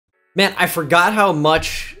Man, I forgot how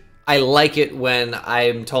much I like it when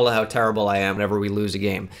I'm told how terrible I am whenever we lose a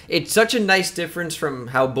game. It's such a nice difference from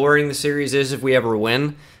how boring the series is if we ever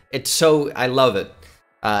win. I love it.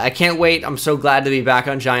 I can't wait. I'm so glad to be back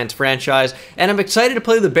on Giants franchise. And I'm excited to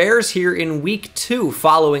play the Bears here in week 2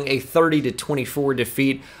 following a 30-24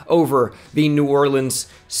 defeat over the New Orleans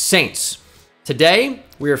Saints. Today,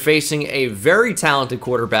 we are facing a very talented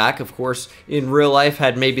quarterback. Of course, in real life,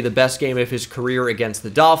 had maybe the best game of his career against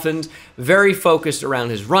the Dolphins. Very focused around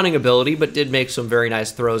his running ability, but did make some very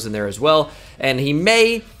nice throws in there as well. And he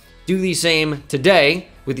may do the same today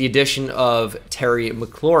with the addition of Terry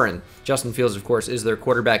McLaurin. Justin Fields, of course, is their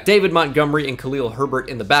quarterback. David Montgomery and Khalil Herbert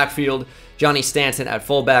in the backfield. Johnny Stanton at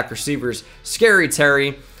fullback. Receivers, Scary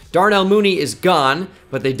Terry. Darnell Mooney is gone,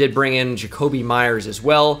 but they did bring in Jacoby Myers as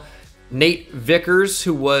well. Nate Vickers,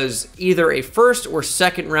 who was either a first or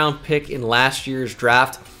second round pick in last year's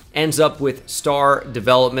draft, ends up with star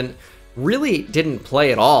development. Really didn't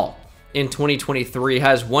play at all in 2023.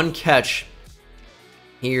 Has one catch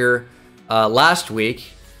here last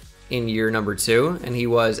week in year number 2, and he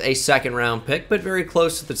was a second round pick, but very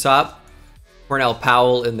close to the top. Cornell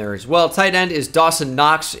Powell in there as well. Tight end is Dawson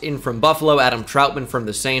Knox in from Buffalo. Adam Troutman from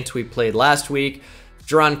the Saints, we played last week.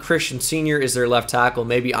 Jerron Christian Sr. is their left tackle.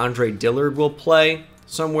 Maybe Andre Dillard will play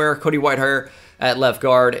somewhere. Cody Whitehair at left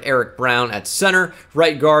guard. Eric Brown at center.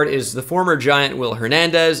 Right guard is the former Giant Will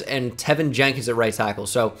Hernandez and Tevin Jenkins at right tackle.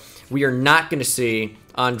 So we are not going to see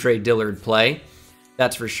Andre Dillard play.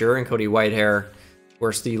 That's for sure. And Cody Whitehair, of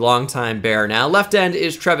course, the longtime Bear now. Left end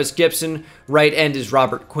is Trevis Gibson. Right end is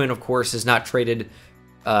Robert Quinn, of course, has not been traded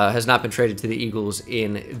to the Eagles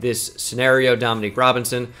in this scenario. Dominique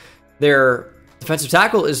Robinson. Their defensive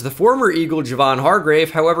tackle is the former Eagle Javon Hargrave.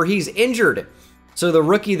 However, he's injured. So the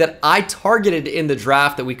rookie that I targeted in the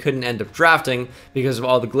draft that we couldn't end up drafting because of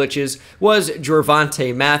all the glitches was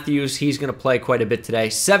Jorvonte Matthews. He's going to play quite a bit today.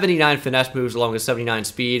 79 finesse moves along with 79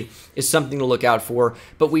 speed is something to look out for,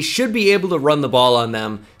 but we should be able to run the ball on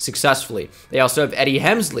them successfully. They also have Eddie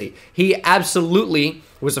Hemsley. He absolutely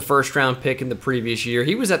was a first-round pick in the previous year.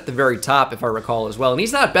 He was at the very top, if I recall, as well, and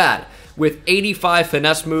he's not bad. With 85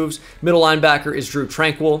 finesse moves, middle linebacker is Drew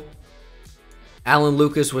Tranquill. Alan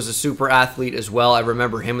Lucas was a super athlete as well. I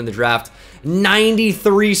remember him in the draft.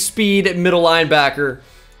 93 speed at middle linebacker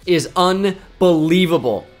is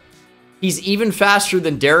unbelievable. He's even faster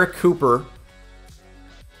than Derek Cooper.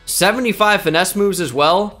 75 finesse moves as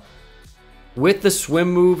well. With the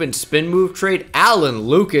swim move and spin move trait, Alan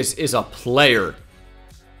Lucas is a player.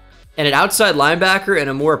 And an outside linebacker and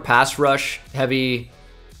a more pass rush heavy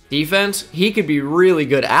defense, he could be really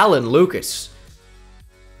good. Alan Lucas,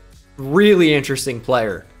 really interesting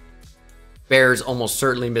player. Bears almost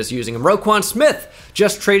certainly misusing him. Roquan Smith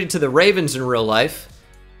just traded to the Ravens in real life,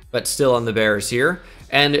 but still on the Bears here.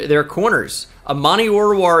 And their corners, Amani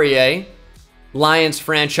Oruwariye, Lions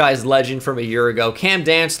franchise legend from a year ago. Cam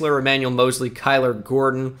Dantzler, Emmanuel Mosley, Kyler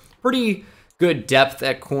Gordon. Pretty good depth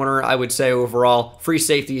at corner, I would say, overall. Free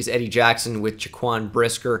safety is Eddie Jackson with Jaquan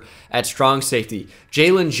Brisker at strong safety.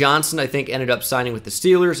 Jalen Johnson, I think, ended up signing with the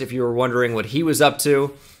Steelers, if you were wondering what he was up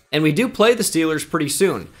to. And we do play the Steelers pretty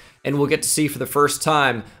soon. And we'll get to see for the first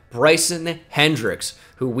time Bryson Hendricks,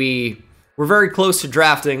 who we were very close to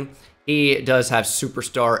drafting. He does have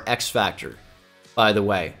superstar X Factor, by the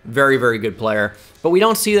way. Very, very good player. But we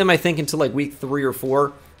don't see them, I think, until like week 3 or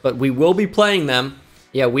 4. But we will be playing them.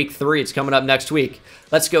 Yeah, week 3. It's coming up next week.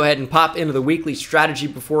 Let's go ahead and pop into the weekly strategy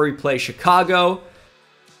before we play Chicago.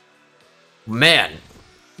 Man,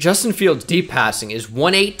 Justin Fields' deep passing is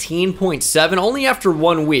 118.7 only after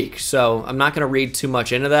 1 week. So I'm not going to read too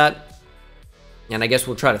much into that. And I guess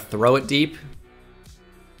we'll try to throw it deep.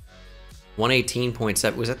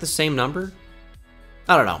 118.7. Was that the same number?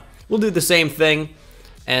 I don't know. We'll do the same thing.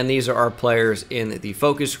 And these are our players in the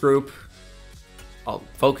focus group. Oh,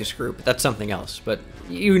 focus group. That's something else, but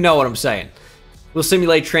you know what I'm saying. We'll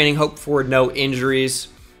simulate training, hope for no injuries.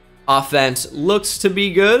 Offense looks to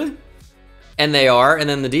be good, and they are. And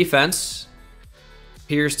then the defense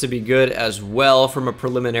appears to be good as well from a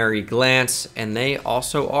preliminary glance, and they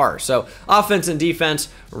also are. So offense and defense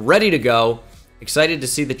ready to go. Excited to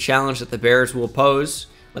see the challenge that the Bears will pose.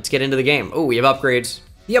 Let's get into the game. Oh, we have upgrades.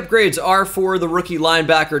 The upgrades are for the rookie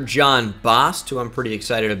linebacker John Bost, who I'm pretty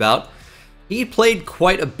excited about. He played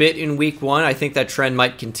quite a bit in week 1. I think that trend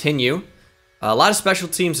might continue. A lot of special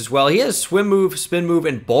teams as well. He has swim move, spin move,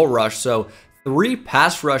 and bull rush. So 3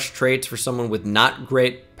 pass rush traits for someone with not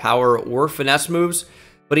great power or finesse moves.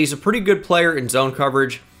 But he's a pretty good player in zone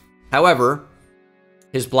coverage. However,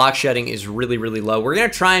 his block shedding is really, really low. We're going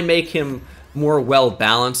to try and make him more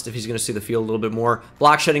well-balanced if he's going to see the field a little bit more.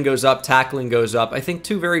 Block shedding goes up, tackling goes up. I think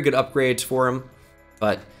 2 very good upgrades for him,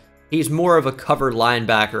 but he's more of a covered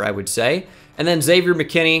linebacker, I would say. And then Xavier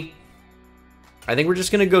McKinney, I think we're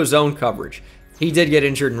just going to go zone coverage. He did get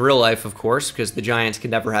injured in real life, of course, because the Giants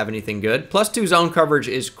can never have anything good. +2 zone coverage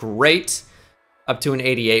is great, up to an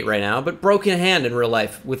 88 right now, but broken hand in real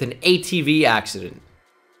life with an ATV accident.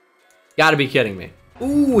 Gotta be kidding me.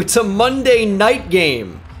 Ooh, it's a Monday night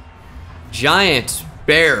game. Giants,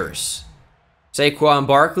 Bears. Saquon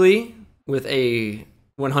Barkley with a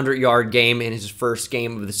 100-yard game in his first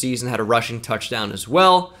game of the season, had a rushing touchdown as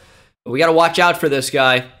well. But we got to watch out for this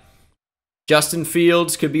guy. Justin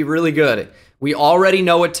Fields could be really good. We already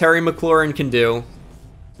know what Terry McLaurin can do.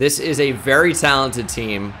 This is a very talented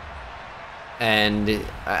team. And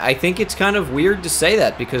I think it's kind of weird to say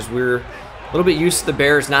that because we're a little bit used to the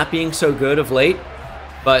Bears not being so good of late.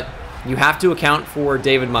 But you have to account for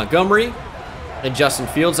David Montgomery and Justin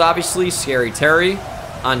Fields, obviously. Scary Terry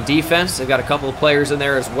on defense. They've got a couple of players in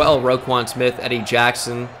there as well. Roquan Smith, Eddie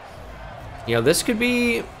Jackson. You know, this could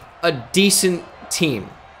be a decent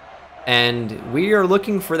team. And we are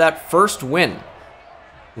looking for that first win.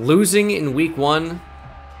 Losing in week 1,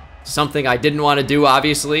 something I didn't want to do,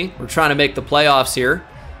 obviously. We're trying to make the playoffs here.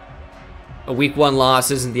 A week 1 loss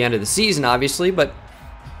isn't the end of the season, obviously, but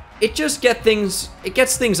it just gets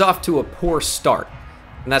things off to a poor start.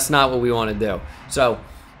 And that's not what we want to do. So,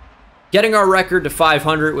 getting our record to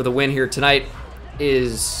 500 with a win here tonight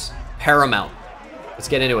is paramount. Let's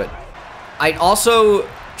get into it. I also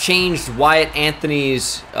changed Wyatt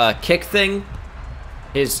Anthony's kick thing.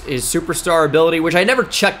 His superstar ability, which I never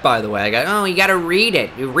checked, by the way. I go, oh, you got to read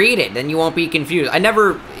it. You read it, then you won't be confused. I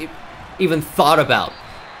never even thought about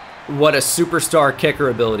what a superstar kicker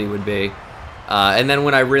ability would be. And then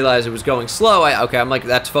when I realized it was going slow, I'm like,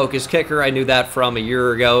 that's focus kicker. I knew that from a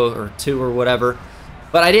year ago or 2 or whatever.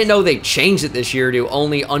 But I didn't know they changed it this year to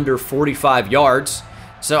only under 45 yards.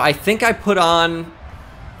 So I think I put on,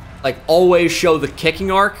 like, always show the kicking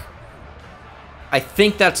arc. I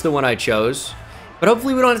think that's the one I chose. But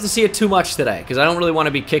hopefully we don't have to see it too much today, because I don't really want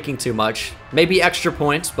to be kicking too much. Maybe extra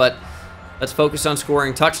points, but let's focus on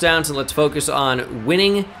scoring touchdowns, and let's focus on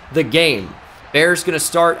winning the game. Bears going to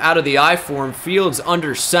start out of the I form. Fields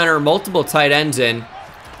under center, multiple tight ends in.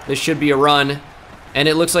 This should be a run, and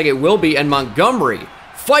it looks like it will be. And Montgomery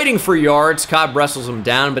fighting for yards. Cobb wrestles him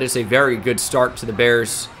down, but it's a very good start to the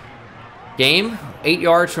Bears game. 8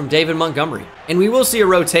 yards from David Montgomery. And we will see a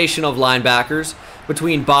rotation of linebackers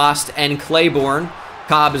between Bost and Claiborne.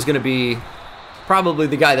 Cobb is going to be probably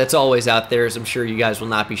the guy that's always out there, as I'm sure you guys will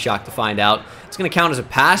not be shocked to find out. It's going to count as a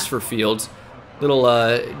pass for Fields. Little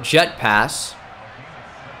jet pass.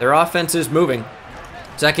 Their offense is moving.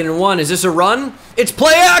 2nd and 1. Is this a run? It's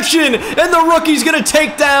play action! And the rookie's going to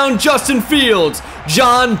take down Justin Fields.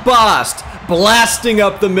 John Bost blasting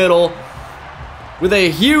up the middle with a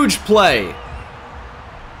huge play.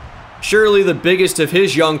 Surely the biggest of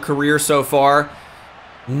his young career so far.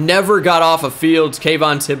 Never got off of Fields.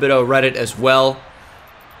 Kayvon Thibodeau read it as well.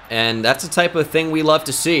 And that's the type of thing we love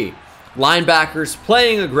to see. Linebackers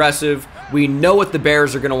playing aggressive. We know what the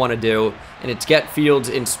Bears are going to want to do, and it's get Fields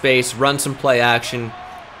in space, run some play action.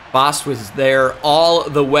 Bost was there all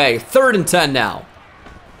the way. 3rd and 10 now.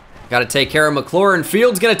 Got to take care of McLaurin.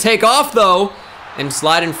 Fields going to take off, though, and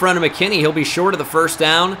slide in front of McKinney. He'll be short of the first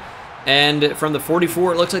down, and from the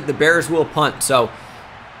 44, it looks like the Bears will punt. So,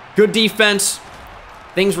 good defense.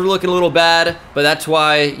 Things were looking a little bad, but that's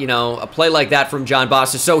why, you know, a play like that from John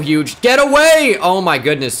Bost is so huge. Get away! Oh, my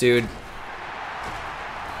goodness, dude.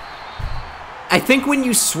 I think when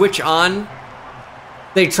you switch on,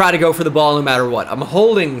 they try to go for the ball no matter what. I'm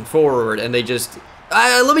holding forward, and they just,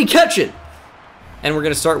 let me catch it. And we're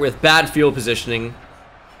going to start with bad field positioning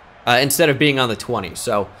instead of being on the 20.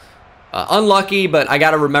 So, unlucky, but I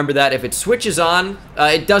got to remember that if it switches on,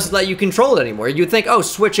 it doesn't let you control it anymore. You'd think, oh,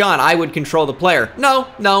 switch on, I would control the player.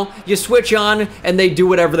 No, you switch on, and they do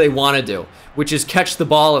whatever they want to do, which is catch the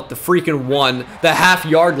ball at the freaking 1, the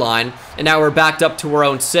half-yard line, and now we're backed up to our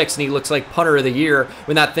own 6, and he looks like punter of the year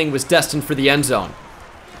when that thing was destined for the end zone.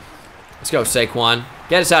 Let's go, Saquon.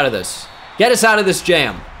 Get us out of this. Get us out of this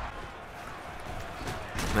jam.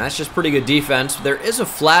 That's just pretty good defense. There is a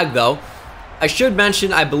flag, though. I should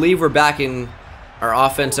mention, I believe we're back in our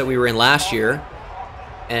offense that we were in last year,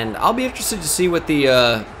 and I'll be interested to see what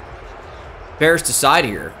the Bears decide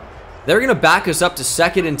here. They're going to back us up to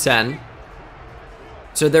 2nd and 10.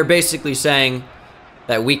 So they're basically saying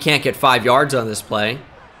that we can't get 5 yards on this play.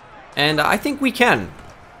 And I think we can.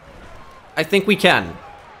 I think we can.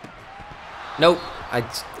 Nope. I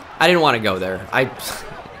didn't want to go there.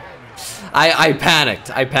 I panicked.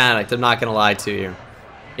 I panicked. I'm not going to lie to you.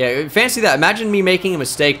 Yeah, fancy that. Imagine me making a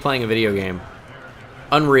mistake playing a video game.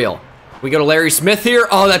 Unreal. We go to Larry Smith here.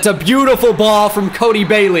 Oh, that's a beautiful ball from Cody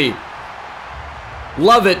Bailey.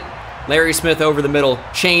 Love it. Larry Smith over the middle.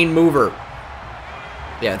 Chain mover.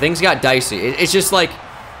 Yeah, things got dicey. It's just like,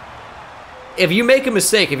 if you make a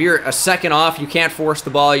mistake, if you're a second off, you can't force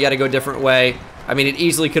the ball. You got to go a different way. I mean, it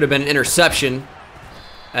easily could have been an interception,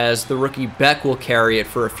 as the rookie Beck will carry it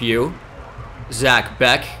for a few. Zach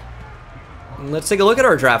Beck. And let's take a look at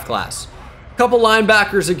our draft class. A couple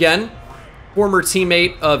linebackers again. Former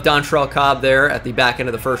teammate of Dontrell Cobb there at the back end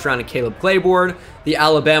of the first round, and Caleb Claiborne. The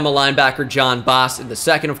Alabama linebacker John Boss in the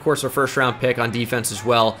second. Of course, our first round pick on defense as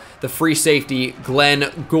well. The free safety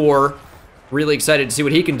Glenn Gore. Really excited to see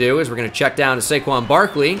what he can do, as we're going to check down to Saquon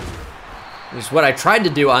Barkley. Which is what I tried to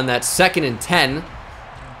do on that 2nd and 10.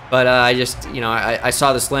 But I just, you know, I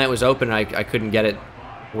saw the slant was open, and I couldn't get it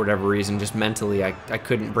for whatever reason. Just mentally, I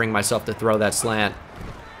couldn't bring myself to throw that slant.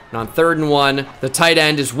 And on 3rd and 1, the tight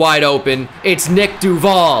end is wide open. It's Nick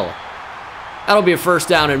Duval. That'll be a first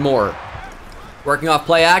down and more. Working off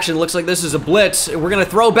play action. Looks like this is a blitz. We're going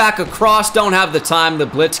to throw back across. Don't have the time. The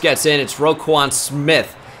blitz gets in. It's Roquan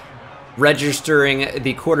Smith registering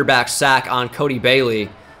the quarterback sack on Cody Bailey.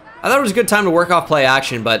 I thought it was a good time to work off play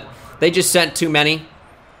action, but they just sent too many.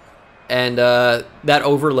 And that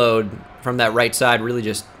overload from that right side really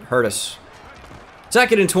just hurt us.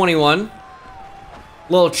 2nd and 21.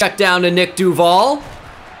 Little check down to Nick Duval.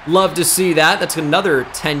 Love to see that. That's another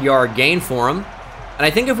 10-yard gain for him. And I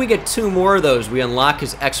think if we get 2 more of those, we unlock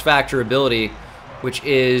his X-Factor ability, which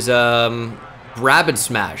is grab and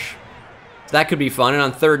smash. That could be fun. And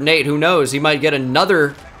on 3rd and 8, who knows? He might get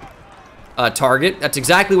another target. That's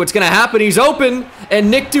exactly what's going to happen. He's open,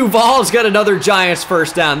 and Nick Duval's got another Giants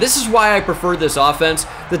first down. This is why I prefer this offense.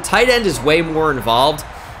 The tight end is way more involved,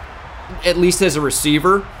 at least as a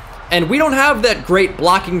receiver. And we don't have that great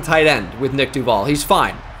blocking tight end with Nick Duval. He's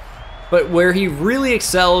fine. But where he really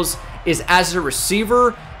excels is as a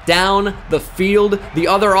receiver down the field. The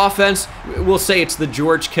other offense, we'll say it's the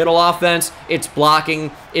George Kittle offense. It's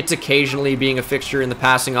blocking. It's occasionally being a fixture in the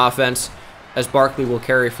passing offense, as Barkley will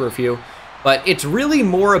carry for a few. But it's really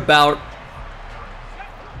more about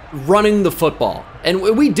running the football. And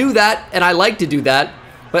we do that, and I like to do that.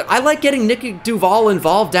 But I like getting Nick Duval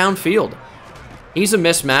involved downfield. He's a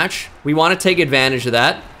mismatch. We want to take advantage of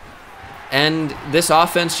that. And this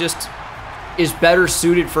offense just is better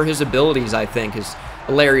suited for his abilities, I think. His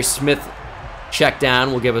Larry Smith check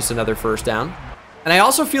down will give us another first down. And I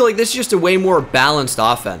also feel like this is just a way more balanced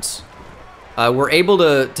offense. We're able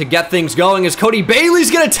to get things going as Cody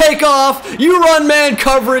Bailey's going to take off. You run man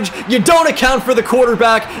coverage. You don't account for the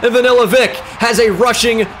quarterback. And Vanilla Vic has a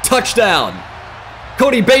rushing touchdown.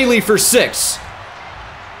 Cody Bailey for 6.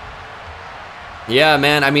 Yeah,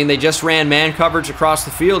 man, I mean, they just ran man coverage across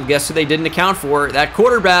the field. Guess who they didn't account for? That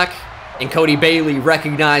quarterback. And Cody Bailey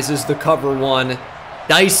recognizes the cover one,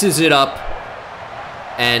 dices it up,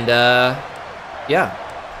 and, yeah,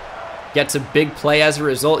 gets a big play as a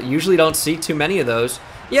result. Usually don't see too many of those.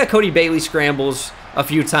 Yeah, Cody Bailey scrambles a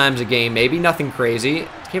few times a game, maybe. Nothing crazy.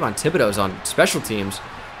 Kayvon Thibodeau's on special teams,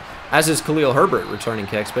 as is Khalil Herbert returning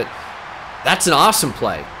kicks, but that's an awesome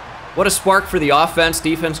play. What a spark for the offense.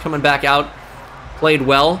 Defense coming back out. Played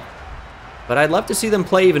well, but I'd love to see them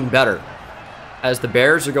play even better, as the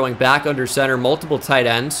Bears are going back under center, multiple tight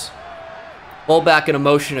ends. Fullback in a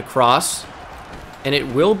motion across, and it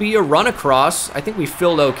will be a run across. I think we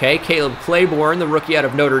filled okay. Caleb Claiborne, the rookie out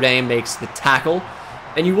of Notre Dame, makes the tackle.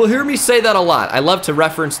 And you will hear me say that a lot. I love to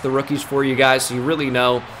reference the rookies for you guys so you really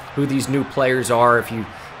know who these new players are if you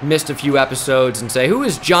missed a few episodes, and say, who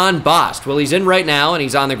is John Bost? Well, he's in right now, and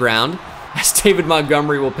he's on the ground, as David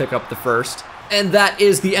Montgomery will pick up the first. And that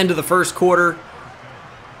is the end of the first quarter.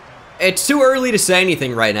 It's too early to say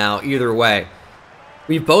anything right now, either way.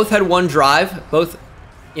 We've both had one drive, both,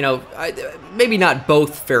 you know, maybe not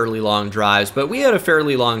both fairly long drives, but we had a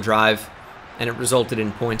fairly long drive, and it resulted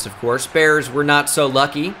in points, of course. Bears were not so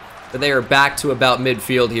lucky, but they are back to about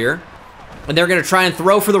midfield here. And they're going to try and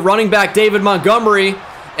throw for the running back, David Montgomery,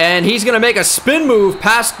 and he's going to make a spin move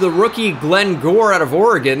past the rookie Glenn Gore out of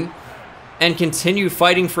Oregon and continue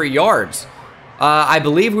fighting for yards. I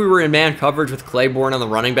believe we were in man coverage with Claiborne on the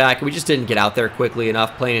running back. We just didn't get out there quickly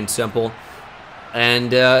enough, plain and simple.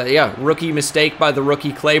 And, yeah, rookie mistake by the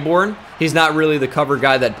rookie Claiborne. He's not really the cover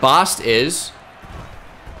guy that Bost is.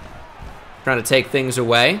 Trying to take things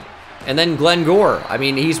away. And then Glenn Gore. I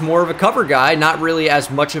mean, he's more of a cover guy, not really as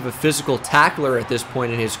much of a physical tackler at this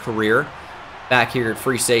point in his career. Back here at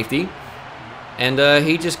free safety. And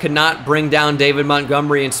he just could not bring down David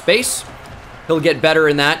Montgomery in space. He'll get better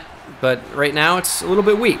in that but right now it's a little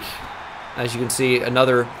bit weak. As you can see,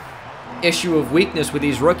 another issue of weakness with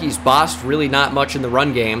these rookies. Boss really not much in the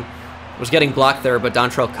run game. Was getting blocked there, but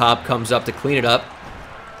Dontrell Cobb comes up to clean it up.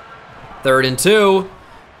 3rd and 2.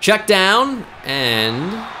 Check down,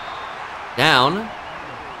 and down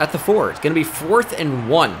at the 4. It's going to be 4th and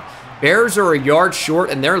 1. Bears are a yard short,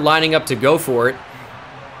 and they're lining up to go for it.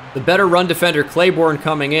 The better run defender, Claiborne,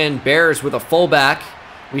 coming in. Bears with a fullback.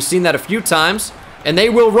 We've seen that a few times. And they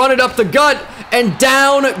will run it up the gut, and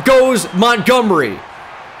down goes Montgomery.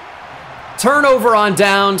 Turnover on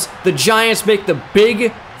downs. The Giants make the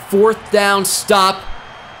big 4th down stop.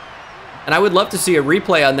 And I would love to see a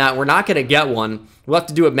replay on that. We're not going to get one. We'll have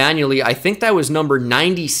to do it manually. I think that was number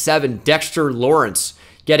 97, Dexter Lawrence,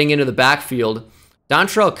 getting into the backfield.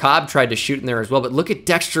 Dontrell Cobb tried to shoot in there as well, but look at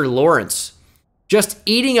Dexter Lawrence. Just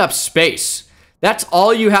eating up space. That's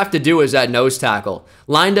all you have to do is that nose tackle.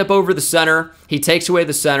 Lined up over the center. He takes away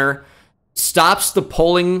the center, stops the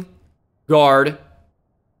pulling guard,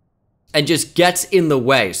 and just gets in the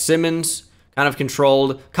way. Simmons kind of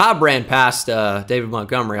controlled. Cobb ran past David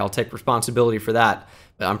Montgomery. I'll take responsibility for that.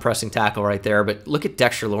 But I'm pressing tackle right there. But look at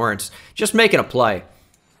Dexter Lawrence just making a play.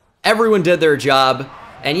 Everyone did their job.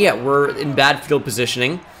 And yeah, we're in bad field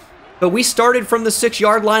positioning. But we started from the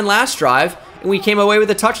 6-yard line last drive, and we came away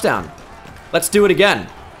with a touchdown. Let's do it again.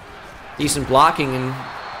 Decent blocking, and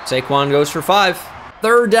Saquon goes for 5.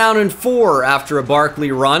 3rd down and 4 after a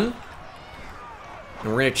Barkley run. And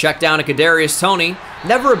we're going to check down to Kadarius Toney.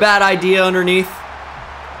 Never a bad idea underneath.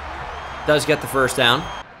 Does get the 1st down.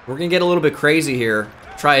 We're going to get a little bit crazy here.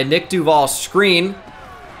 Try a Nick Duval screen.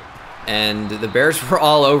 And the Bears were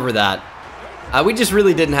all over that. We just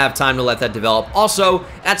really didn't have time to let that develop. Also,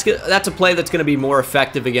 that's a play that's going to be more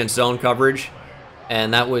effective against zone coverage.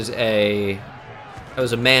 And that was a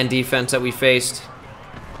man defense that we faced.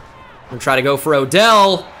 I'm going to try to go for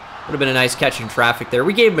Odell. Would have been a nice catch in traffic there.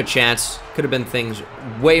 We gave him a chance. Could have been things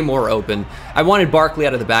way more open. I wanted Barkley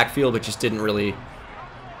out of the backfield, but just didn't really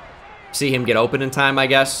see him get open in time, I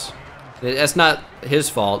guess. That's not his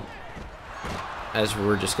fault, as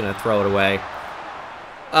we're just going to throw it away.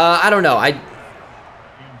 I don't know.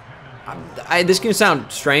 This can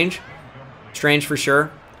sound strange. Strange for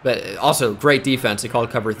sure. But also, great defense. They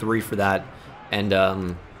called cover 3 for that.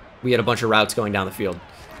 And we had a bunch of routes going down the field.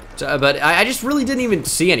 So, but I just really didn't even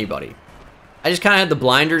see anybody. I just kind of had the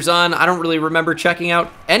blinders on. I don't really remember checking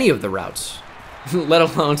out any of the routes, let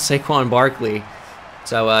alone Saquon Barkley.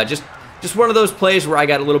 So just one of those plays where I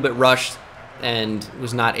got a little bit rushed and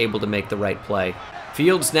was not able to make the right play.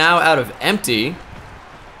 Field's now out of empty.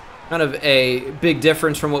 Kind of a big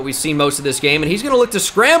difference from what we've seen most of this game. And he's going to look to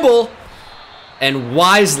scramble and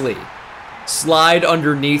wisely slide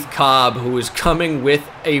underneath Cobb, who is coming with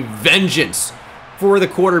a vengeance for the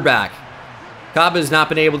quarterback. Cobb has not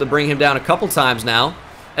been able to bring him down a couple times now,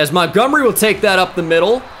 as Montgomery will take that up the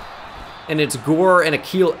middle. And it's Gore and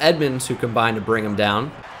Akil Edmonds who combine to bring him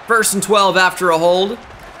down. 1st and 12 after a hold.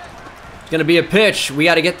 It's going to be a pitch. We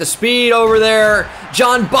got to get the speed over there.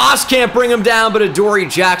 John Boss can't bring him down, but Adoree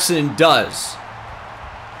Jackson does.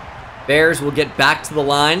 Bears will get back to the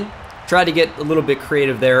line. Tried to get a little bit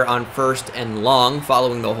creative there on 1st and long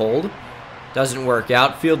following the hold. Doesn't work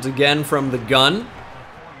out. Fields again from the gun.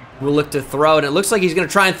 We'll look to throw, and it looks like he's going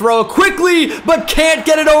to try and throw it quickly, but can't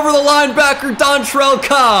get it over the linebacker, Dontrell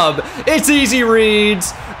Cobb. It's easy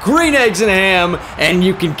reads, green eggs and ham, and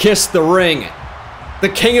you can kiss the ring. The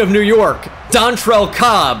King of New York, Dontrell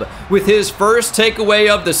Cobb, with his first takeaway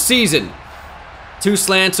of the season. 2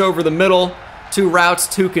 slants over the middle, 2 routes,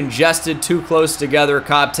 too congested, too close together.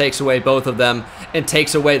 Cobb takes away both of them and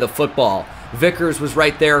takes away the football. Vickers was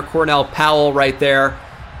right there, Cornell Powell right there,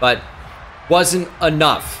 but wasn't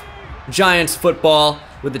enough. Giants football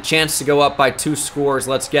with the chance to go up by 2 scores.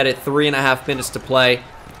 Let's get it. 3.5 minutes to play.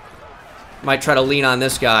 Might try to lean on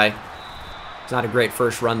this guy. It's not a great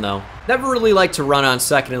first run, though. Never really like to run on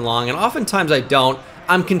 2nd and long, and oftentimes I don't.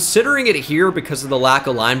 I'm considering it here because of the lack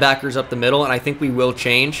of linebackers up the middle, and I think we will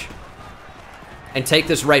change and take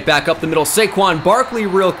this right back up the middle. Saquon Barkley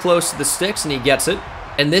real close to the sticks, and he gets it.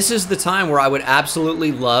 And this is the time where I would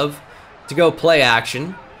absolutely love to go play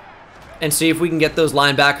action and see if we can get those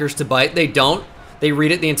linebackers to bite. They don't. They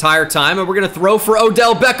read it the entire time, and we're going to throw for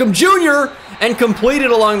Odell Beckham Jr. and complete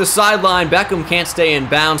it along the sideline. Beckham can't stay in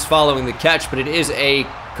bounds following the catch, but it is a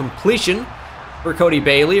completion for Cody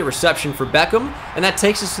Bailey, a reception for Beckham, and that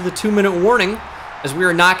takes us to the 2-minute warning as we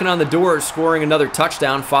are knocking on the door, scoring another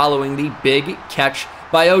touchdown following the big catch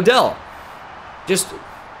by Odell. Just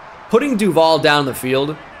putting Duval down the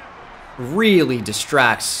field really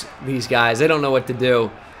distracts these guys. They don't know what to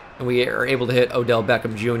do. And we are able to hit Odell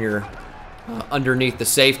Beckham Jr. underneath the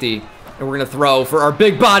safety. And we're going to throw for our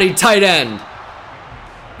big body tight end.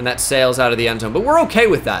 And that sails out of the end zone. But we're okay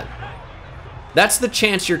with that. That's the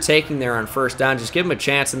chance you're taking there on first down. Just give them a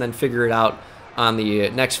chance and then figure it out on the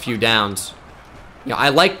next few downs. You know, I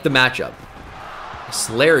like the matchup. It's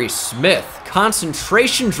Larry Smith.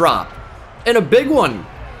 Concentration drop. And a big one.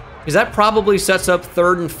 Because that probably sets up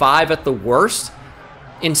 3rd and 5 at the worst.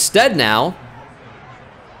 Instead now,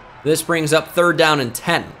 this brings up 3rd down and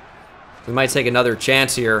 10. We might take another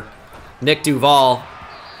chance here. Nick Duval.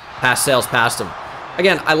 Pass sails past him.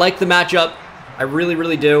 Again, I like the matchup. I really,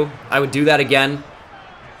 really do. I would do that again.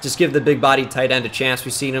 Just give the big body tight end a chance.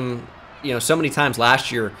 We've seen him, you know, so many times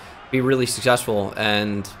last year be really successful.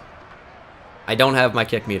 And I don't have my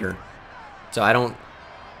kick meter. So I don't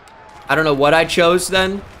know what I chose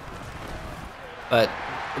then. But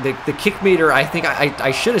the kick meter, I think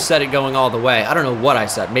I should have set it going all the way. I don't know what I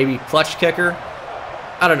set. Maybe clutch kicker?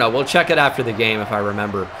 I don't know. We'll check it after the game if I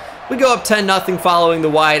remember. We go up 10-0 following the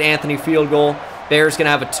Wyatt Anthony field goal. Bears going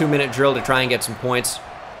to have a 2-minute drill to try and get some points.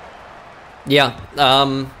 Yeah.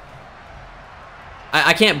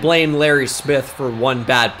 I can't blame Larry Smith for one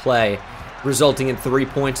bad play, resulting in 3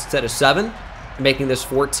 points instead of 7, making this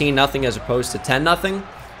 14-0 as opposed to 10-0.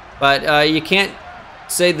 But you can't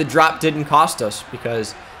say the drop didn't cost us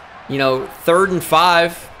because, you know, 3rd and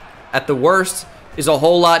 5 at the worst is a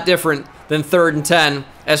whole lot different than 3rd and 10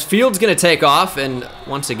 as Fields going to take off and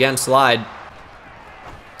once again slide.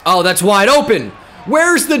 Oh, that's wide open.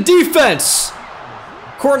 Where's the defense?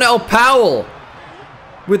 Cornell Powell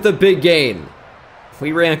with the big gain.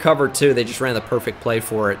 We ran cover 2. They just ran the perfect play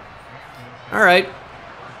for it. All right.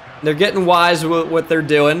 They're getting wise with what they're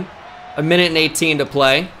doing. 1:18 to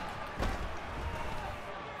play.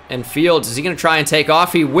 And Fields, is he going to try and take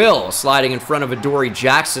off? He will, sliding in front of Adoree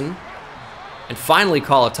Jackson. And finally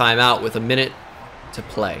call a timeout with 1 minute to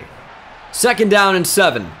play. 2nd down and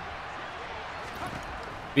 7.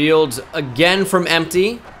 Fields again from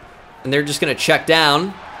empty. And they're just going to check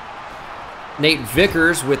down. Nate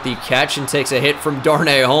Vickers with the catch and takes a hit from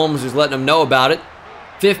Darnay Holmes, who's letting him know about it.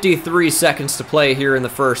 53 seconds to play here in the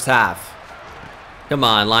first half. Come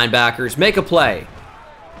on, linebackers, make a play.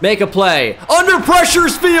 Make a play. Under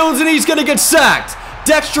pressure's Fields, and he's going to get sacked.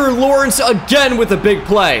 Dexter Lawrence again with a big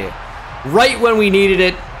play. Right when we needed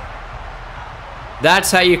it.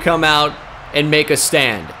 That's how you come out and make a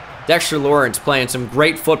stand. Dexter Lawrence playing some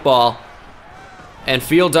great football. And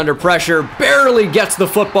Fields under pressure barely gets the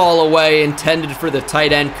football away, intended for the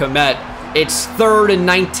tight end Komet. It's 3rd and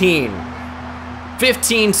 19.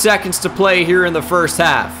 15 seconds to play here in the first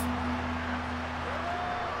half.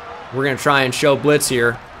 We're going to try and show blitz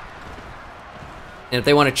here. And if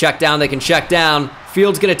they want to check down, they can check down.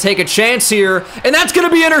 Fields going to take a chance here. And that's going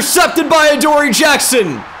to be intercepted by Adoree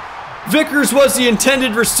Jackson. Vickers was the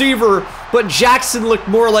intended receiver, but Jackson looked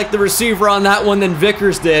more like the receiver on that one than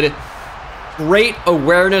Vickers did. Great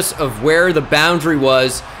awareness of where the boundary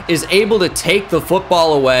was, is able to take the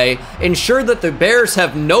football away, ensure that the Bears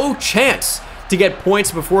have no chance to get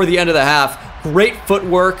points before the end of the half. Great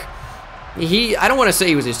footwork. I don't want to say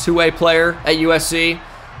he was a two-way player at USC,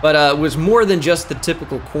 but was more than just the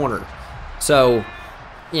typical corner. So,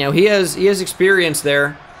 you know, he has experience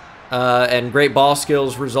there, and great ball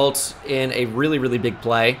skills results in a really, really big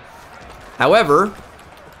play. However,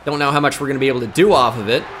 don't know how much we're going to be able to do off of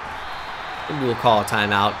it. Maybe we'll call a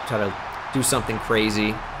timeout, try to do something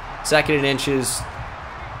crazy. 2nd and inches.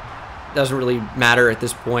 Doesn't really matter at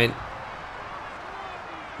this point.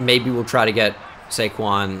 Maybe we'll try to get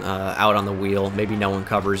Saquon out on the wheel. Maybe no one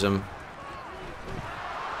covers him.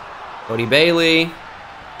 Cody Bailey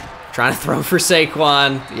trying to throw for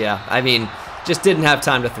Saquon. Yeah, I mean, just didn't have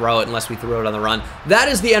time to throw it unless we threw it on the run. That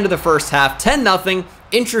is the end of the first half. 10-0.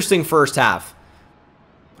 Interesting first half.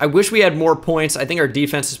 I wish we had more points. I think our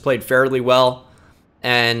defense has played fairly well.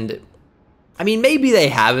 And, I mean, maybe they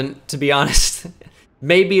haven't, to be honest.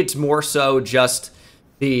 Maybe it's more so just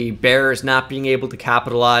the Bears not being able to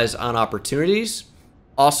capitalize on opportunities.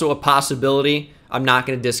 Also a possibility. I'm not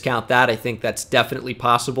going to discount that. I think that's definitely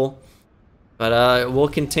possible. But we'll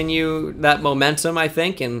continue that momentum, I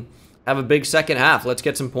think, and have a big second half. Let's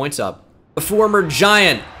get some points up. The former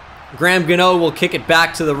Giant, Graham Gano, will kick it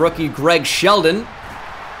back to the rookie Greg Sheldon,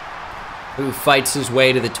 who fights his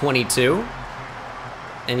way to the 22.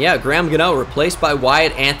 And yeah, Graham Gano replaced by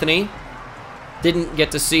Wyatt Anthony. Didn't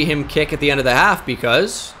get to see him kick at the end of the half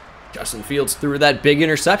because Justin Fields threw that big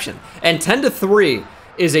interception. And 10-3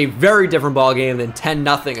 is a very different ball game than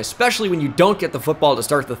 10-0, especially when you don't get the football to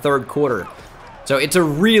start the third quarter. So it's a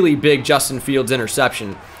really big Justin Fields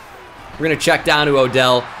interception. We're going to check down to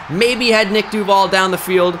Odell. Maybe had Nick Duval down the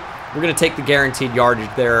field. We're going to take the guaranteed yardage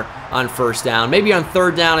there on first down. Maybe on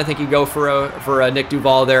third down, I think you go for a Nick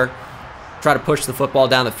Duval there. Try to push the football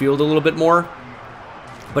down the field a little bit more.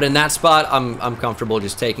 But in that spot, I'm comfortable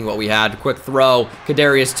just taking what we had. Quick throw.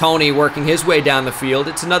 Kadarius Toney working his way down the field.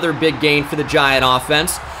 It's another big gain for the Giant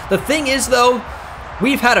offense. The thing is, though,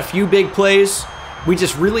 we've had a few big plays. We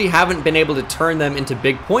just really haven't been able to turn them into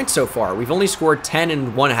big points so far. We've only scored 10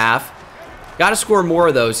 in one half. Got to score more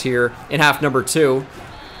of those here in half number 2.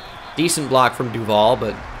 Decent block from Duval,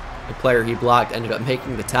 but the player he blocked ended up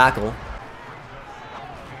making the tackle.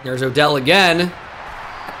 There's Odell again.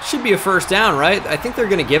 Should be a first down, right? I think they're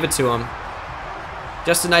going to give it to him.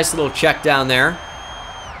 Just a nice little check down there.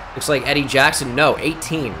 Looks like Eddie Jackson. No,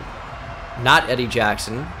 18. Not Eddie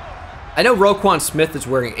Jackson. I know Roquan Smith is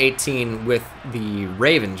wearing 18 with the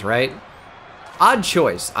Ravens, right? Odd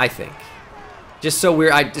choice, I think. Just so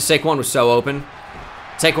weird. Saquon was so open.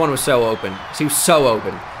 Saquon was so open. He was so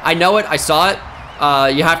open. I know it. I saw it.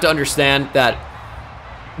 You have to understand that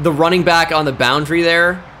the running back on the boundary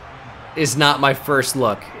there is not my first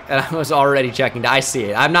look. And I was already checking. I see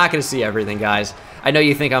it. I'm not going to see everything, guys. I know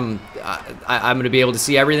you think I'm going to be able to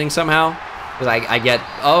see everything somehow. Because I get,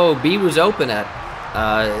 oh, B was open at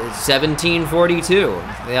 17:42.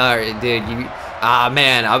 Yeah, dude,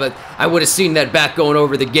 man, I would have seen that back going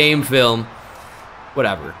over the game film.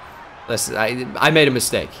 Whatever. Listen, I made a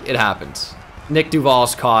mistake. It happens. Nick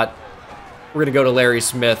Duval's caught. We're going to go to Larry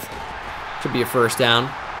Smith. Should be a first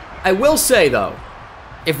down. I will say, though,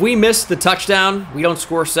 if we miss the touchdown, we don't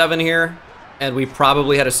score 7 here, and we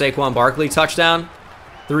probably had a Saquon Barkley touchdown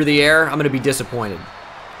through the air, I'm going to be disappointed.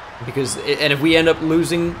 And if we end up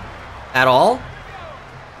losing at all,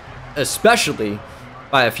 especially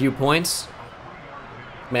by a few points,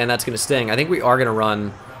 man, that's going to sting. I think we are going to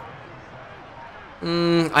run.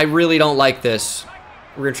 I really don't like this.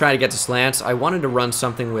 We're going to try to get to slants. I wanted to run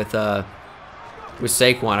something with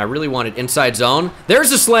Saquon. I really wanted inside zone.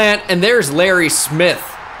 There's a slant, and there's Larry Smith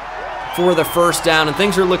for the first down, and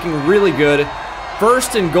things are looking really good.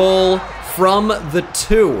 First and goal from the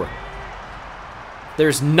 2.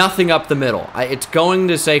 There's nothing up the middle. It's going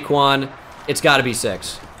to Saquon. It's got to be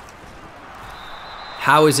 6.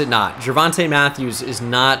 How is it not? Gervonta Matthews is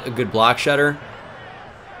not a good block shedder,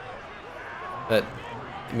 but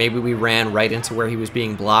maybe we ran right into where he was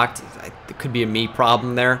being blocked. It could be a me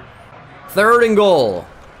problem there. Third and goal.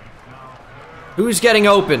 Who's getting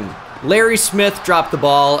open? Larry Smith dropped the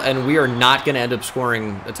ball, and we are not going to end up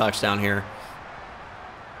scoring a touchdown here.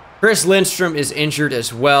 Chris Lindstrom is injured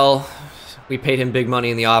as well. We paid him big money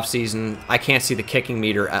in the offseason. I can't see the kicking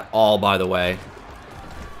meter at all, by the way.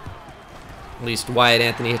 At least Wyatt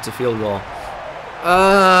Anthony hits a field goal.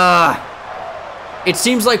 It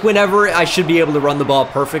seems like whenever I should be able to run the ball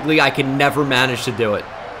perfectly, I can never manage to do it.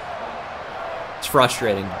 It's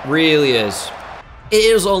frustrating. Really is. It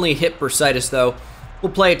is only hip bursitis, though.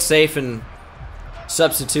 We'll play it safe and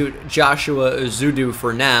substitute Joshua Uzudu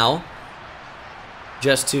for now.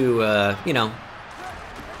 Just to, you know,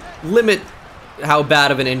 limit how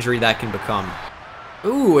bad of an injury that can become.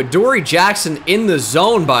 Ooh, Adoree Jackson in the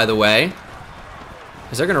zone, by the way.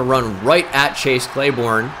 As they're going to run right at Chase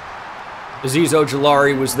Claiborne. Azeez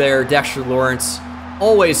Ojulari was there. Dexter Lawrence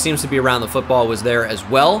always seems to be around the football, was there as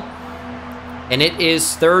well. And it is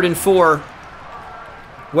 3rd and 4.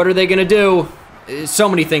 What are they going to do? So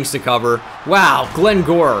many things to cover. Wow, Glenn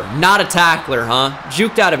Gore, not a tackler, huh?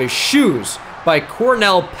 Juked out of his shoes by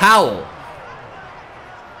Cornell Powell.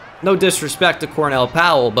 No disrespect to Cornell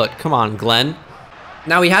Powell, but come on, Glenn.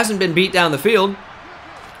 Now, he hasn't been beat down the field,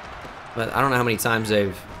 but I don't know how many times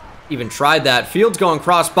they've even tried that. Fields going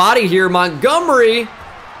cross-body here. Montgomery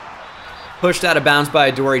pushed out of bounds by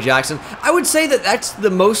Adoree Jackson. I would say that that's the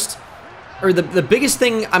most, or the biggest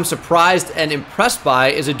thing I'm surprised and impressed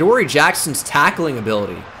by is Adoree Jackson's tackling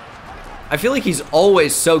ability. I feel like he's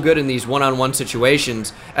always so good in these one-on-one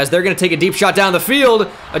situations. As they're going to take a deep shot down the field,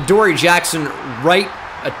 Adoree Jackson right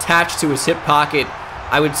attached to his hip pocket.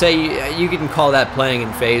 I would say you can call that playing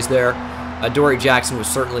in phase there. Adoree Jackson was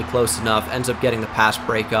certainly close enough. Ends up getting the pass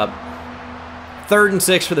breakup. 3rd and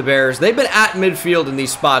 6 for the Bears. They've been at midfield in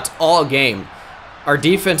these spots all game. Our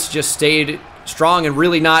defense just stayed strong and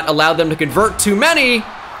really not allowed them to convert too many.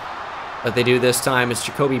 But they do this time. It's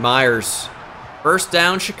Jacoby Myers. First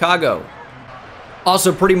down, Chicago.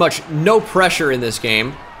 Also pretty much no pressure in this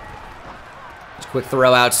game. Just quick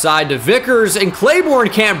throw outside to Vickers, and Claiborne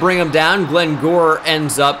can't bring him down. Glenn Gore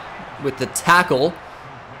ends up with the tackle.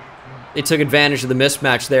 They took advantage of the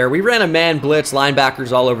mismatch there. We ran a man blitz,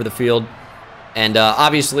 linebackers all over the field, and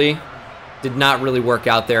obviously did not really work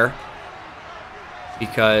out there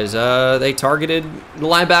because they targeted the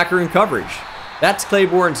linebacker in coverage. That's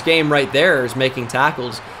Claiborne's game right there, is making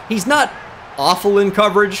tackles. He's not awful in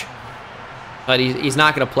coverage, but he's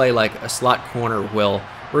not going to play like a slot corner will,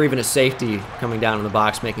 or even a safety coming down in the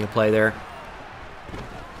box making a play there.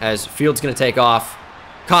 As Fields going to take off.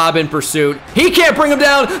 Cobb in pursuit. He can't bring him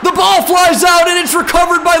down. The ball flies out, and it's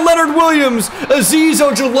recovered by Leonard Williams. Azeez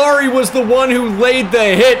Ojulari was the one who laid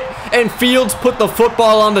the hit, and Fields put the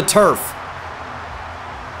football on the turf.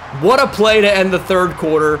 What a play to end the third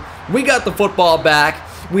quarter. We got the football back.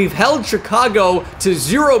 We've held Chicago to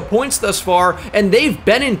 0 points thus far, and they've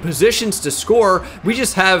been in positions to score. We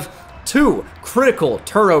just have 2 critical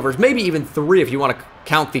turnovers, maybe even 3 if you want to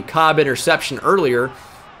count the Cobb interception earlier.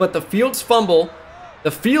 But the Fields fumble, the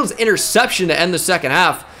Fields interception to end the second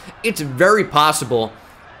half, it's very possible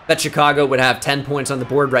that Chicago would have 10 points on the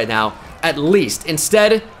board right now, at least.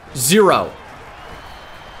 Instead, 0.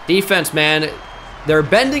 Defense, man, they're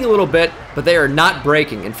bending a little bit, but they are not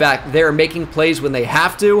breaking. In fact, they are making plays when they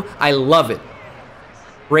have to. I love it.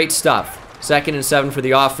 Great stuff. 2nd and 7 for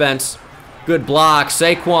the offense. Good block.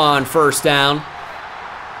 Saquon, first down.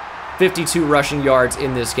 52 rushing yards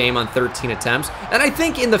in this game on 13 attempts. And I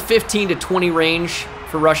think in the 15 to 20 range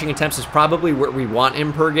for rushing attempts is probably where we want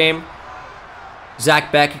him per game.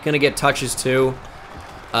 Zach Beck going to get touches too.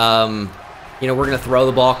 You know, we're going to throw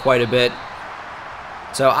the ball quite a bit.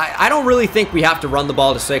 So I don't really think we have to run the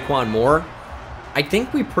ball to Saquon more. I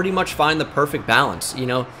think we pretty much find the perfect balance. You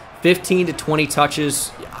know, 15 to 20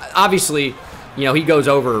 touches. Obviously, you know, he goes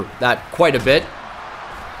over that quite a bit.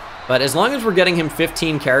 But as long as we're getting him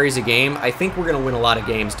 15 carries a game, I think we're going to win a lot of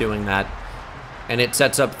games doing that. And it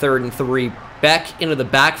sets up 3rd and 3. Beck into the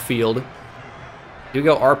backfield. Do we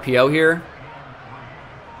go RPO here?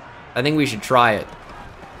 I think we should try it.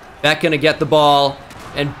 Beck going to get the ball.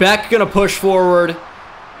 And Beck going to push forward.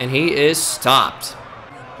 And he is stopped.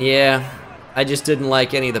 Yeah, I just didn't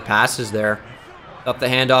like any of the passes there. Thought the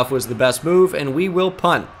handoff was the best move. And we will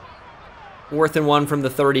punt. 4th and 1 from the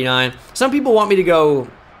 39. Some people want me to go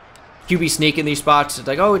QB sneak in these spots. It's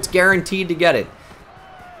like, oh, it's guaranteed to get it.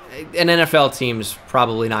 An NFL team's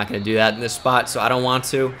probably not going to do that in this spot, so I don't want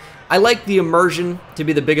to. I like the immersion to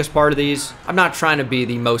be the biggest part of these. I'm not trying to be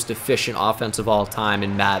the most efficient offense of all time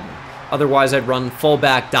in Madden. Otherwise, I'd run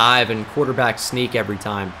fullback dive and quarterback sneak every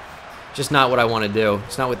time. Just not what I want to do.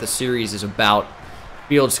 It's not what the series is about.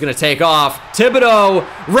 Fields going to take off. Thibodeau,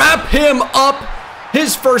 wrap him up.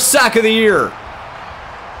 His first sack of the year.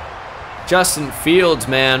 Justin Fields,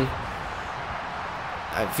 man.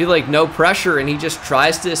 I feel like no pressure, and he just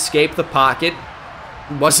tries to escape the pocket.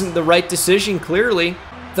 Wasn't the right decision, clearly.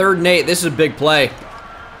 3rd and 8. This is a big play.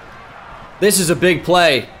 This is a big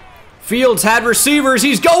play. Fields had receivers.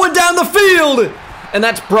 He's going down the field. And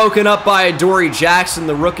that's broken up by Adoree Jackson.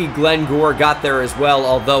 The rookie Glenn Gore got there as well,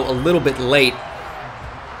 although a little bit late.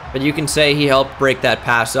 But you can say he helped break that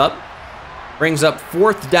pass up. Brings up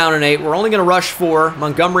 4th down and 8. We're only going to rush 4.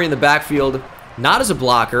 Montgomery in the backfield, not as a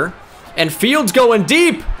blocker. And Fields going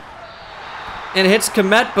deep. And hits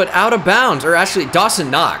Kmet, but out of bounds. Or actually,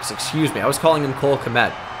 Dawson Knox, excuse me. I was calling him Cole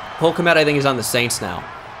Kmet. Cole Kmet, I think, is on the Saints now.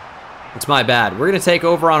 It's my bad. We're going to take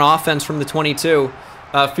over on offense from the 22.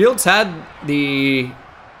 Fields had the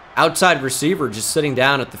outside receiver just sitting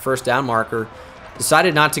down at the 1st down marker.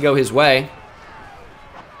 Decided not to go his way.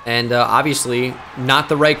 And obviously, not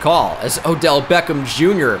the right call, as Odell Beckham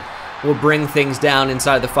Jr. will bring things down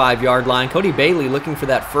inside the 5-yard line. Cody Bailey looking for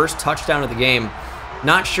that first touchdown of the game.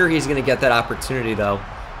 Not sure he's going to get that opportunity, though.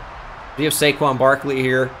 We have Saquon Barkley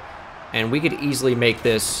here, and we could easily make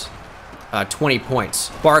this 20 points.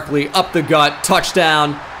 Barkley up the gut,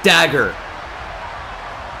 touchdown, dagger.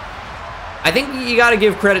 I think you got to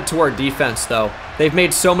give credit to our defense, though. They've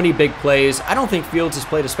made so many big plays. I don't think Fields has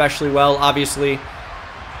played especially well, obviously.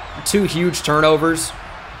 2 huge turnovers.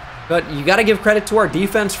 But you got to give credit to our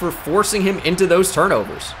defense for forcing him into those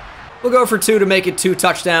turnovers. We'll go for 2 to make it 2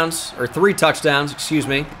 touchdowns, or 3 touchdowns, excuse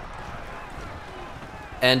me.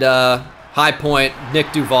 And high point,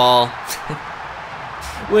 Nick Duval.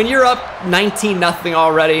 When you're up 19-0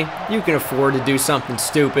 already, you can afford to do something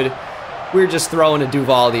stupid. We're just throwing a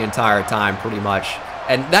Duval the entire time, pretty much.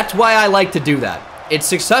 And that's why I like to do that. It's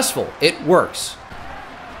successful. It works.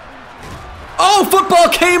 Oh, football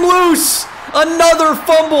came loose! Another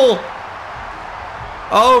fumble!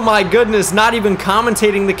 Oh my goodness, not even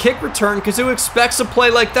commentating the kick return, because who expects a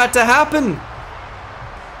play like that to happen?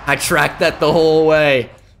 I tracked that the whole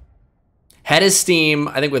way. Head of steam,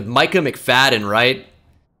 I think with Micah McFadden, right?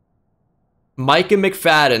 Micah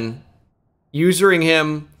McFadden, usering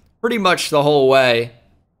him pretty much the whole way.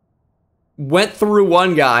 Went through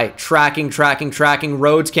one guy, tracking.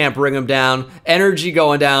 Rhodes can't bring him down. Energy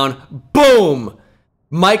going down. Boom!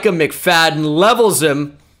 Micah McFadden levels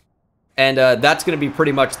him. And that's going to be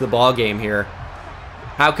pretty much the ball game here.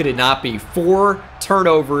 How could it not be? 4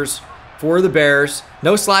 turnovers for the Bears.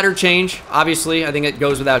 No slider change, obviously. I think it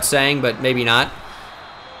goes without saying, but maybe not.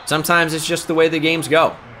 Sometimes it's just the way the games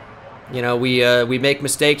go. You know, we make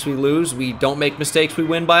mistakes, we lose. We don't make mistakes, we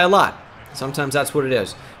win by a lot. Sometimes that's what it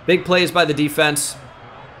is. Big plays by the defense.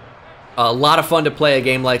 A lot of fun to play a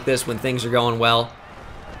game like this when things are going well.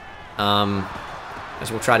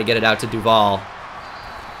 As we'll try to get it out to Duval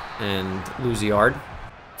and lose a yard.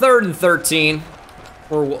 3rd and 13.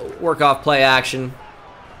 We'll work off play action.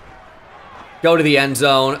 Go to the end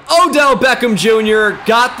zone. Odell Beckham Jr.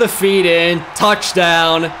 got the feed in.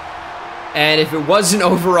 Touchdown. And if it wasn't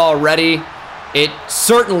over already, it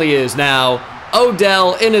certainly is now.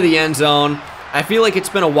 Odell into the end zone. I feel like it's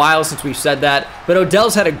been a while since we've said that, but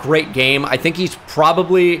Odell's had a great game. I think he's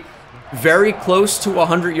probably very close to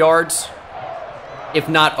 100 yards, if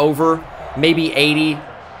not over, maybe 80.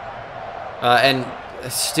 And,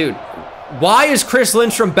 dude, why is Chris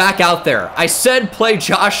Lindstrom back out there? I said play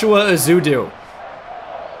Joshua Azudu.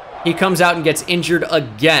 He comes out and gets injured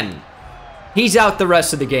again. He's out the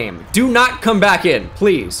rest of the game. Do not come back in,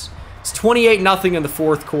 please. It's 28-0 in the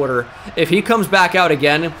 4th quarter. If he comes back out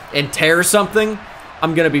again and tears something,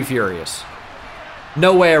 I'm going to be furious.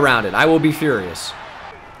 No way around it. I will be furious.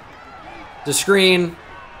 The screen.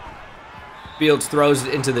 Fields throws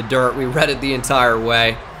it into the dirt. We read it the entire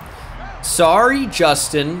way. Sorry,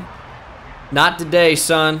 Justin. Not today,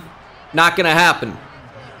 son. Not going to happen.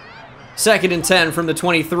 2nd and 10 from the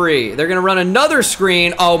 23. They're going to run another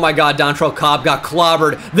screen. Oh, my God. Dontrell Cobb got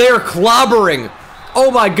clobbered. They're clobbering.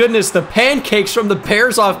 Oh, my goodness. The pancakes from the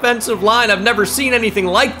Bears offensive line. I've never seen anything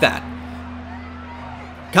like that.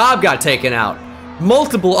 Cobb got taken out.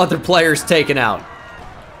 Multiple other players taken out.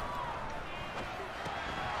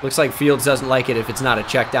 Looks like Fields doesn't like it if it's not a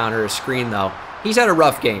check down or a screen, though. He's had a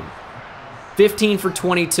rough game. 15 for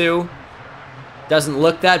 22. Doesn't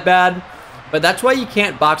look that bad. But that's why you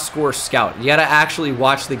can't box score scout. You got to actually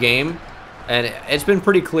watch the game. And it's been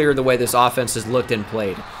pretty clear the way this offense has looked and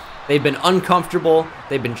played. They've been uncomfortable.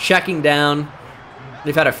 They've been checking down.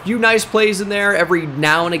 They've had a few nice plays in there every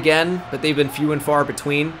now and again, but they've been few and far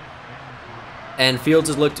between. And Fields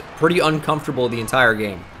has looked pretty uncomfortable the entire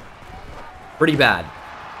game. Pretty bad.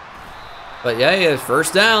 But yeah,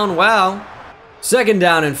 1st down. Wow. 2nd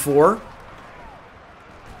down and 4.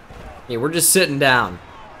 Yeah, we're just sitting down.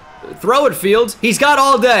 Throw it, Fields. He's got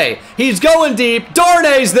all day. He's going deep.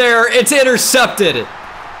 Darnay's there. It's intercepted.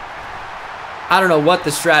 I don't know what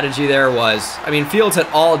the strategy there was. I mean, Fields had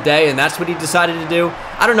all day, and that's what he decided to do.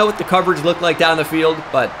 I don't know what the coverage looked like down the field,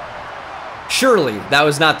 but surely that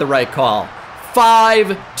was not the right call.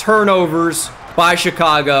 5 turnovers by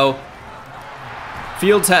Chicago.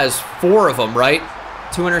 Fields has 4 of them, right?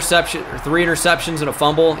 3 interceptions and a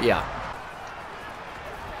fumble. Yeah.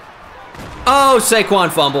 Oh, Saquon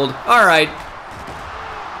fumbled. All right.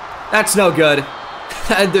 That's no good.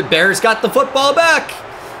 The Bears got the football back.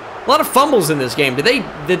 A lot of fumbles in this game.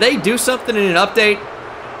 Did they do something in an update?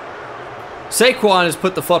 Saquon has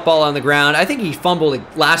put the football on the ground. I think he fumbled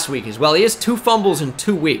last week as well. He has 2 fumbles in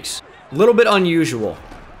 2 weeks. A little bit unusual.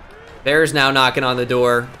 Bears now knocking on the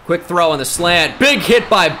door. Quick throw on the slant. Big hit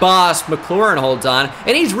by Boss. McLaurin holds on.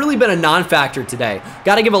 And he's really been a non-factor today.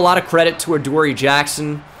 Got to give a lot of credit to Adoree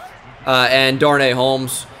Jackson and Darnay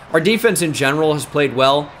Holmes. Our defense in general has played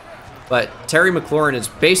well. But Terry McLaurin has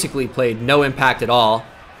basically played no impact at all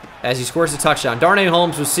as he scores a touchdown. Darnay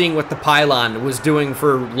Holmes was seeing what the pylon was doing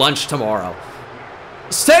for lunch tomorrow.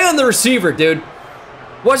 Stay on the receiver, dude.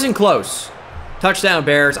 Wasn't close. Touchdown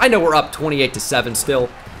Bears. I know we're up 28-7 still.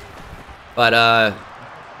 But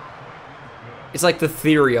it's like the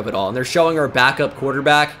theory of it all. And they're showing our backup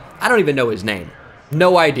quarterback. I don't even know his name.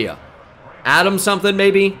 No idea. Adam something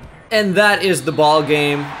maybe. And that is the ball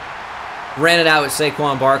game. Ran it out with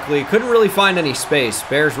Saquon Barkley. Couldn't really find any space.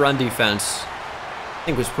 Bears run defense, I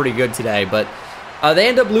think, was pretty good today. But they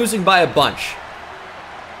end up losing by a bunch.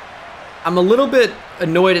 I'm a little bit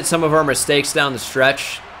annoyed at some of our mistakes down the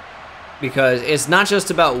stretch, because it's not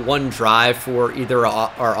just about one drive for either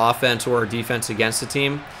our offense or our defense against the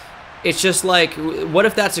team. It's just like, what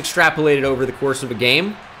if that's extrapolated over the course of a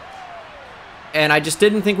game? And I just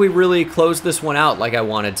didn't think we really closed this one out like I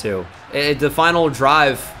wanted to. The final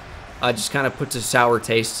drive just kind of puts a sour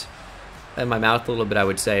taste in my mouth a little bit, I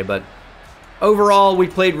would say. But overall, we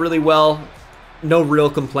played really well. No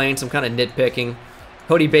real complaints. I'm kind of nitpicking.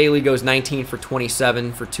 Cody Bailey goes 19 for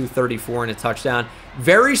 27 for 234 and a touchdown.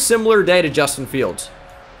 Very similar day to Justin Fields.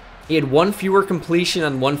 He had 1 fewer completion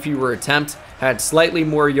on 1 fewer attempt, had slightly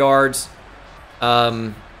more yards.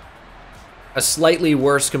 a slightly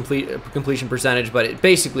worse completion percentage, but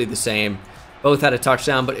basically the same. Both had a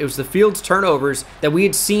touchdown, but it was the field's turnovers that we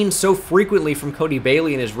had seen so frequently from Cody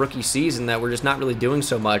Bailey in his rookie season that we're just not really doing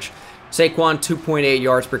so much. Saquon, 2.8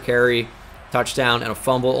 yards per carry, touchdown, and a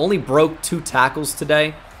fumble. Only broke 2 tackles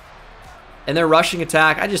today. And their rushing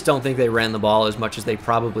attack, I just don't think they ran the ball as much as they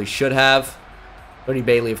probably should have. Cody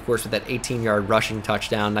Bailey, of course, with that 18-yard rushing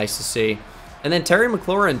touchdown. Nice to see. And then Terry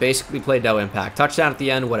McLaurin basically played no impact. Touchdown at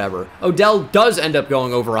the end, whatever. Odell does end up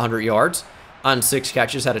going over 100 yards on 6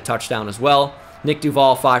 catches, had a touchdown as well. Nick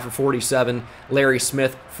Duval, 5 for 47. Larry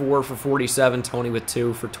Smith, 4 for 47. Tony with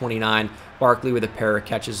 2 for 29. Barkley with a pair of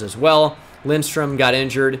catches as well. Lindstrom got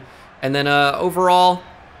injured. And then overall,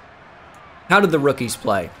 how did the rookies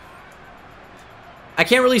play? I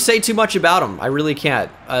can't really say too much about them. I really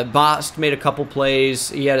can't. Bost made a couple plays.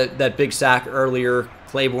 He had that big sack earlier.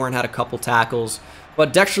 Claiborne had a couple tackles.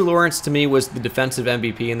 But Dexter Lawrence, to me, was the defensive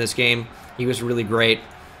MVP in this game. He was really great.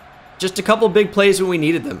 Just a couple big plays when we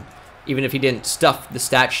needed them, even if he didn't stuff the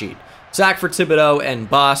stat sheet. Sack for Thibodeau and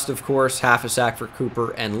Bost, of course. Half a sack for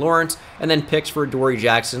Cooper and Lawrence. And then picks for Dory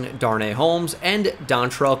Jackson, Darnay Holmes, and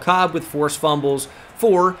Dontrell Cobb with forced fumbles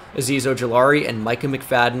for Azeez Ojulari and Micah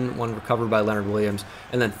McFadden, one recovered by Leonard Williams.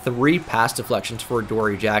 And then 3 pass deflections for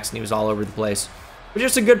Dory Jackson. He was all over the place. But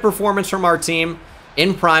just a good performance from our team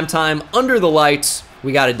in primetime, under the lights.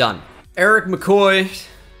 We got it done. Eric McCoy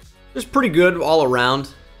was pretty good all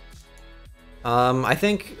around. I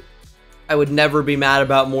think I would never be mad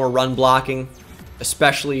about more run blocking,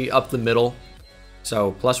 especially up the middle.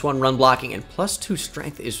 So +1 run blocking and +2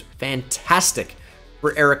 strength is fantastic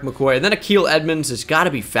for Eric McCoy. And then Akil Edmonds has got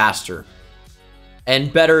to be faster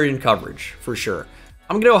and better in coverage for sure.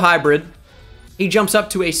 I'm going to go hybrid. He jumps up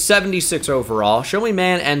to a 76 overall. Show me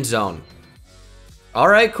man and zone. All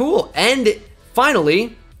right, cool. And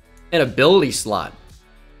finally, an ability slot.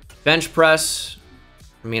 Bench press.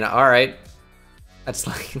 I mean, all right. That's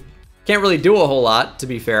like, can't really do a whole lot, to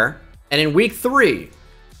be fair. And in week 3,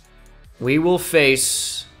 we will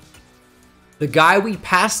face the guy we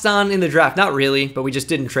passed on in the draft. Not really, but we just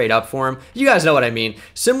didn't trade up for him. You guys know what I mean.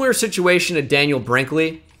 Similar situation to Daniel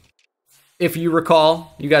Brinkley. If you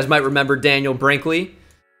recall, you guys might remember Daniel Brinkley.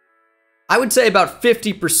 I would say about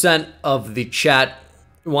 50% of the chat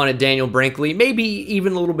wanted Daniel Brinkley. Maybe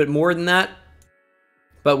even a little bit more than that.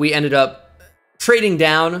 But we ended up trading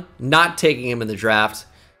down, not taking him in the draft.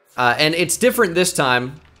 And it's different this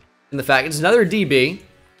time in the fact it's another DB,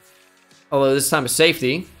 although this time a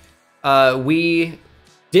safety. We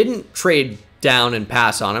didn't trade down and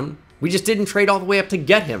pass on him. We just didn't trade all the way up to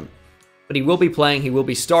get him. But he will be playing. He will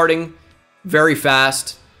be starting very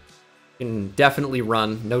fast. Can definitely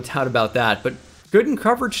run. No doubt about that. But good in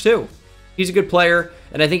coverage too. He's a good player,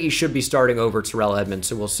 and I think he should be starting over Terrell Edmonds,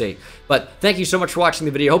 so we'll see. But thank you so much for watching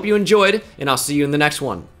the video. Hope you enjoyed, and I'll see you in the next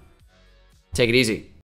one. Take it easy.